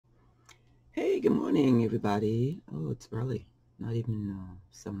Hey, good morning, everybody. Oh, it's early. Not even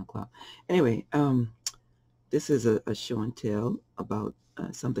 7 o'clock. Anyway, this is a show and tell about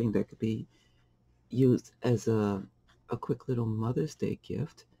something that could be used as a quick little Mother's Day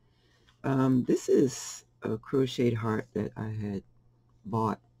gift. This is a crocheted heart that I had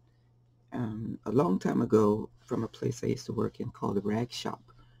bought a long time ago from a place I used to work in called the Rag Shop,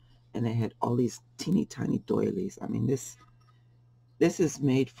 and they had all these teeny tiny doilies. I mean, this is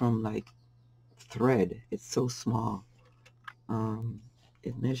made from like thread. It's so small. Um,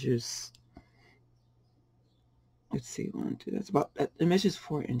 it measures, let's see, one, two, that's about, it measures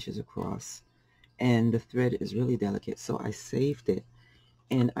 4 inches across. And the thread is really delicate. So I saved it.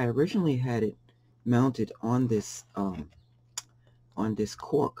 And I originally had it mounted on this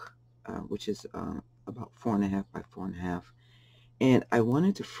cork, which is about 4.5 by 4.5. And I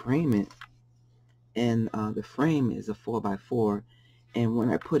wanted to frame it. And the frame is a 4 by 4. And when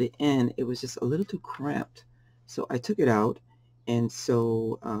I put it in, it was just a little too cramped. So I took it out. And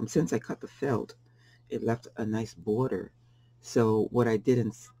so since I cut the felt, it left a nice border. So what I did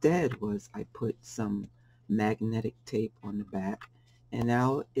instead was I put some magnetic tape on the back, and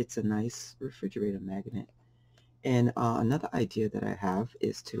now it's a nice refrigerator magnet. And another idea that I have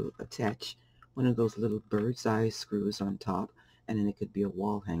is to attach one of those little bird's eye screws on top, and then it could be a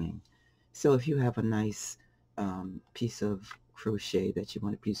wall hanging. So if you have a nice piece of crochet that you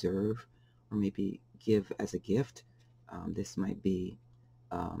want to preserve or maybe give as a gift, this might be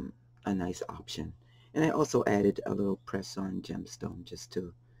um, a nice option. And I also added a little press-on gemstone just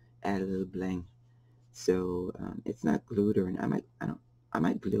to add a little bling. So it's not glued, or I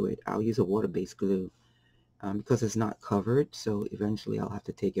might glue it. I'll use a water-based glue because it's not covered. So eventually I'll have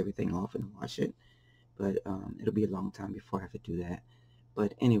to take everything off and wash it. But it'll be a long time before I have to do that.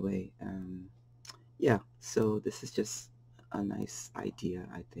 But anyway, yeah. So this is just a nice idea.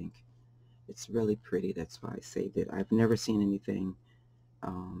 I think it's really pretty. That's why I saved it. I've never seen anything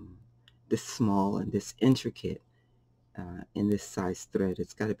um, this small and this intricate in this size thread.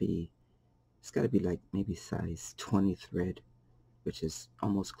 It's got to be like maybe size 20 thread, which is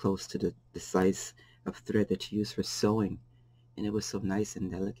almost close to the size of thread that you use for sewing. And it was so nice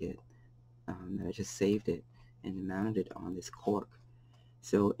and delicate that I just saved it and mounted it on this cork.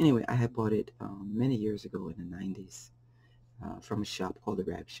 So anyway, I had bought it many years ago in the 90s from a shop called the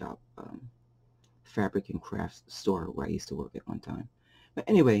Rag Shop, fabric and craft store where I used to work at one time. But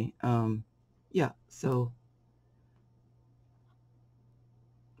anyway, yeah, so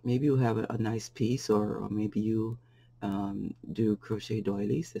maybe you have a nice piece, or maybe you do crochet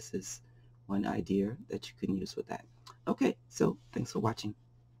doilies. This is one idea that you can use with that. Okay, so thanks for watching.